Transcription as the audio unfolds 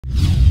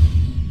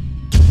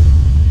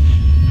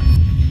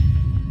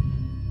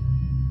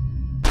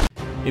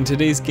In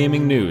today's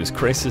gaming news,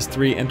 Crysis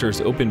 3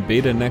 enters open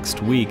beta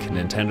next week,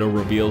 Nintendo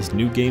reveals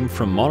new game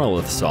from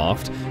Monolith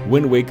Soft,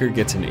 Wind Waker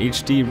gets an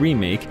HD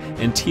remake,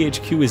 and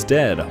THQ is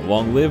dead.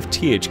 Long live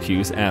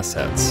THQ's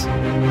assets.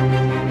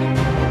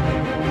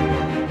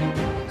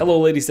 Hello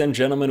ladies and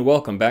gentlemen,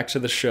 welcome back to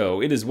the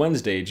show. It is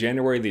Wednesday,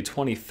 January the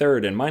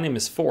 23rd, and my name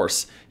is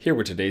Force, here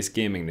with today's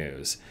gaming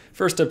news.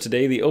 First up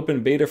today, the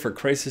open beta for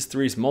Crysis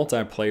 3's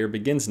multiplayer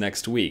begins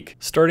next week.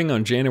 Starting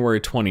on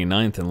January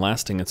 29th and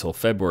lasting until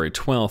February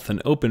 12th,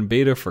 an open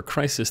beta for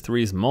Crysis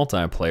 3's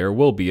multiplayer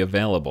will be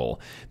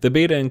available. The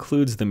beta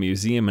includes the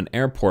museum and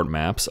airport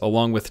maps,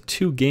 along with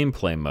two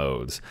gameplay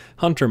modes.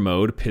 Hunter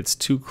mode pits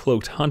 2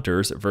 cloaked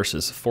hunters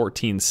versus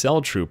 14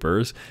 cell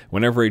troopers.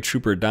 Whenever a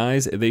trooper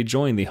dies, they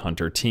join the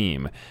hunter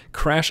team.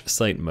 Crash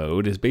Site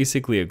mode is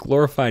basically a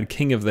glorified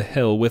King of the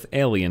Hill with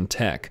alien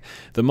tech.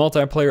 The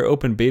multiplayer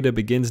open beta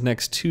begins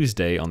next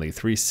Tuesday on the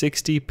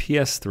 360,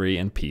 PS3,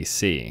 and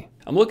PC.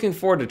 I'm looking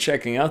forward to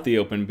checking out the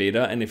open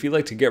beta, and if you'd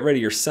like to get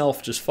ready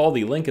yourself, just follow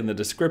the link in the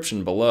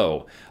description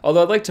below.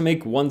 Although I'd like to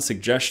make one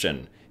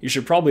suggestion. You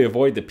should probably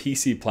avoid the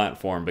PC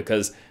platform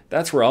because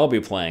that's where I'll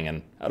be playing,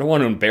 and I don't want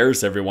to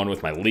embarrass everyone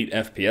with my elite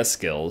FPS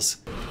skills.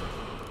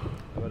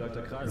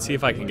 Let's see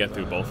if I can get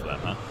through both of them,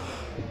 huh?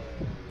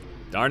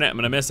 Darn it, I'm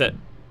gonna miss it.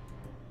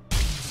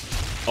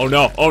 Oh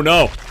no, oh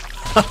no!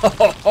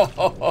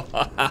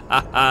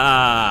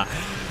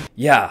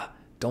 Yeah,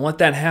 don't let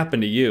that happen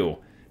to you.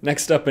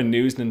 Next up in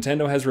news,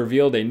 Nintendo has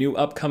revealed a new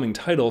upcoming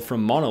title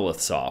from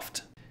Monolith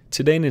Soft.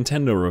 Today,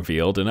 Nintendo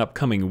revealed an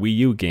upcoming Wii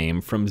U game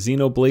from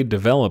Xenoblade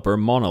developer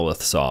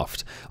Monolith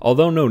Soft.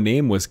 Although no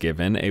name was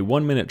given, a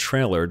 1-minute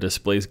trailer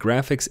displays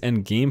graphics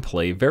and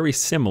gameplay very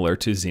similar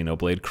to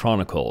Xenoblade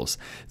Chronicles.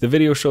 The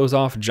video shows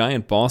off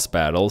giant boss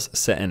battles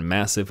set in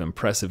massive,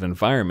 impressive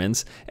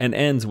environments and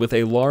ends with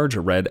a large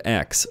red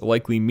X,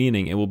 likely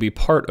meaning it will be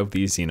part of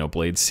the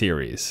Xenoblade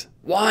series.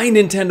 Why,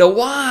 Nintendo,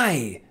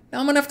 why? Now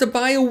I'm gonna have to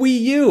buy a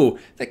Wii U!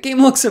 That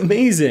game looks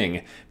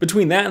amazing!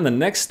 Between that and the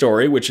next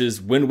story, which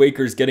is Wind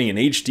Waker's getting an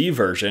HD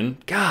version,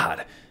 God,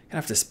 gonna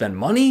have to spend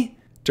money?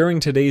 During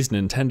today's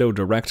Nintendo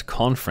Direct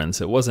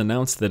conference, it was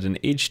announced that an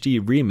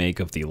HD remake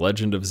of The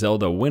Legend of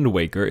Zelda Wind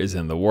Waker is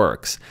in the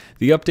works.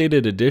 The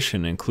updated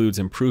edition includes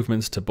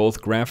improvements to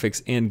both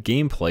graphics and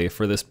gameplay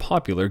for this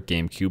popular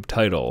GameCube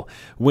title.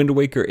 Wind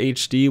Waker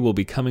HD will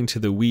be coming to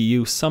the Wii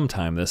U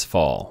sometime this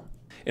fall.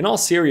 In all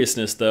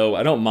seriousness though,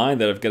 I don't mind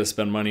that I've got to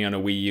spend money on a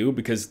Wii U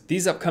because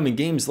these upcoming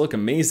games look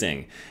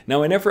amazing.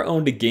 Now I never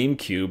owned a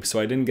GameCube, so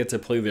I didn't get to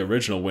play the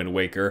original Wind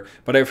Waker,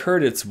 but I've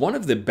heard it's one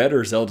of the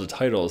better Zelda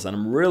titles and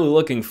I'm really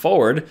looking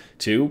forward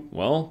to,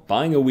 well,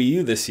 buying a Wii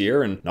U this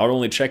year and not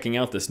only checking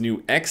out this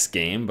new X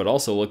game, but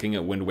also looking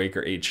at Wind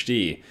Waker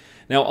HD.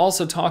 Now,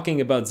 also talking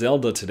about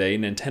Zelda today,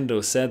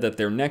 Nintendo said that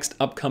their next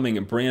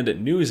upcoming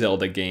brand new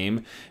Zelda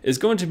game is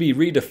going to be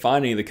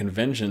redefining the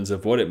conventions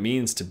of what it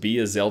means to be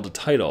a Zelda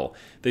title.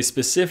 They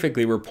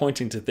specifically were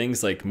pointing to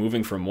things like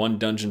moving from one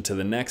dungeon to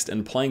the next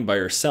and playing by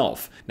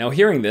yourself. Now,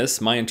 hearing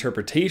this, my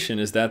interpretation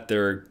is that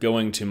they're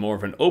going to more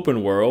of an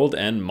open world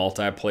and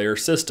multiplayer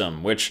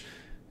system, which,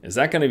 is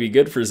that going to be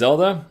good for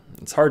Zelda?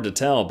 It's hard to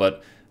tell,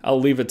 but I'll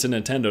leave it to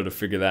Nintendo to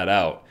figure that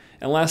out.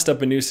 And last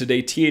up in news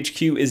today,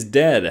 THQ is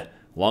dead.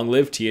 Long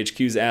live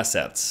THQ's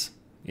assets.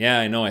 Yeah,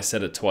 I know I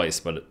said it twice,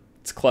 but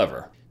it's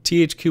clever.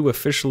 THQ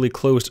officially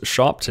closed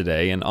shop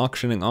today and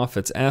auctioning off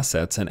its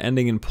assets and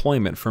ending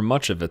employment for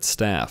much of its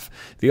staff.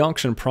 The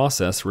auction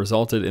process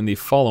resulted in the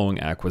following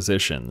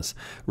acquisitions.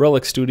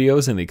 Relic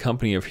Studios and the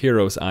Company of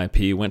Heroes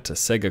IP went to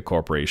Sega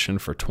Corporation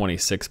for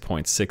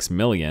 $26.6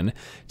 million.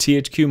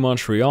 THQ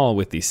Montreal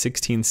with the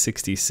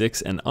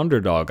 1666 and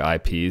Underdog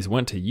IPs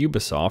went to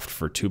Ubisoft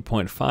for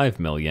 $2.5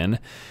 million.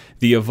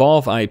 The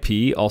Evolve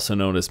IP, also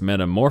known as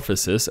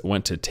Metamorphosis,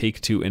 went to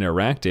Take-Two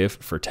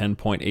Interactive for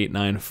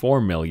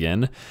 $10.894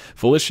 million.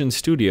 Volition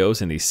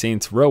Studios and the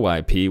Saints Row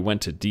IP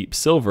went to Deep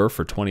Silver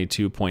for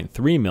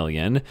 $22.3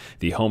 million.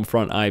 The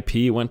Homefront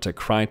IP went to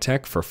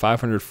Crytek for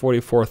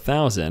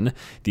 $544,000.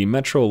 The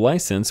Metro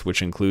license,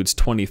 which includes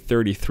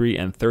 2033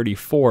 and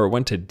 34,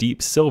 went to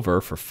Deep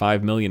Silver for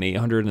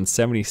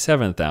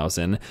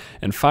 $5,877,000.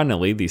 And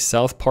finally, the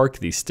South Park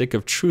The Stick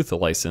of Truth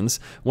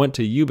license went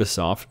to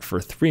Ubisoft for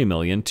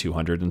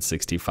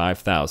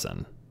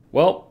 $3,265,000.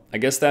 Well, I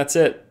guess that's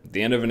it.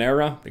 The end of an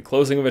era, the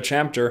closing of a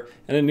chapter,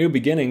 and a new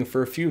beginning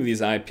for a few of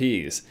these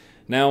IPs.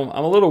 Now,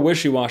 I'm a little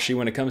wishy-washy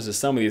when it comes to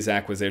some of these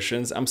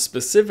acquisitions. I'm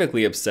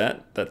specifically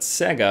upset that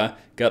Sega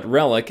got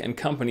Relic and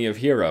Company of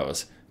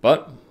Heroes.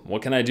 But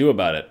what can I do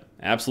about it?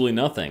 Absolutely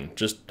nothing.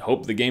 Just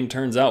hope the game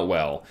turns out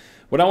well.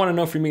 What I want to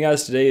know from you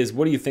guys today is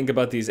what do you think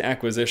about these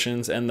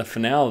acquisitions and the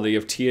finality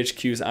of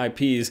THQ's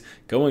IPs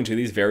going to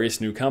these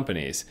various new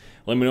companies?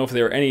 Let me know if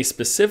there are any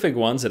specific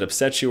ones that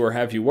upset you or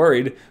have you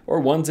worried, or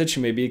ones that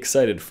you may be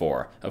excited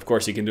for. Of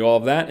course, you can do all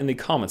of that in the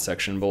comment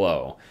section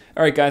below.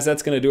 Alright guys,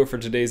 that's going to do it for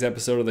today's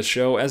episode of the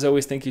show. As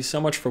always, thank you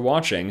so much for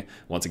watching.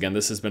 Once again,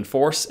 this has been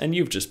Force, and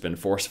you've just been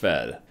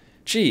force-fed.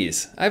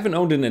 Geez, I haven't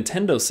owned a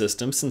Nintendo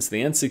system since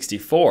the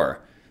N64.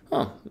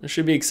 Huh, it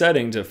should be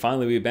exciting to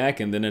finally be back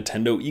in the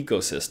Nintendo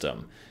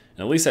ecosystem.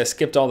 And at least I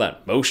skipped all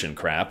that motion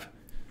crap,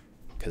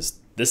 because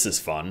this is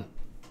fun.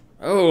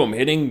 Oh, I'm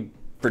hitting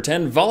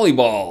pretend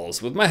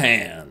volleyballs with my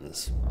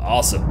hands.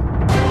 Awesome.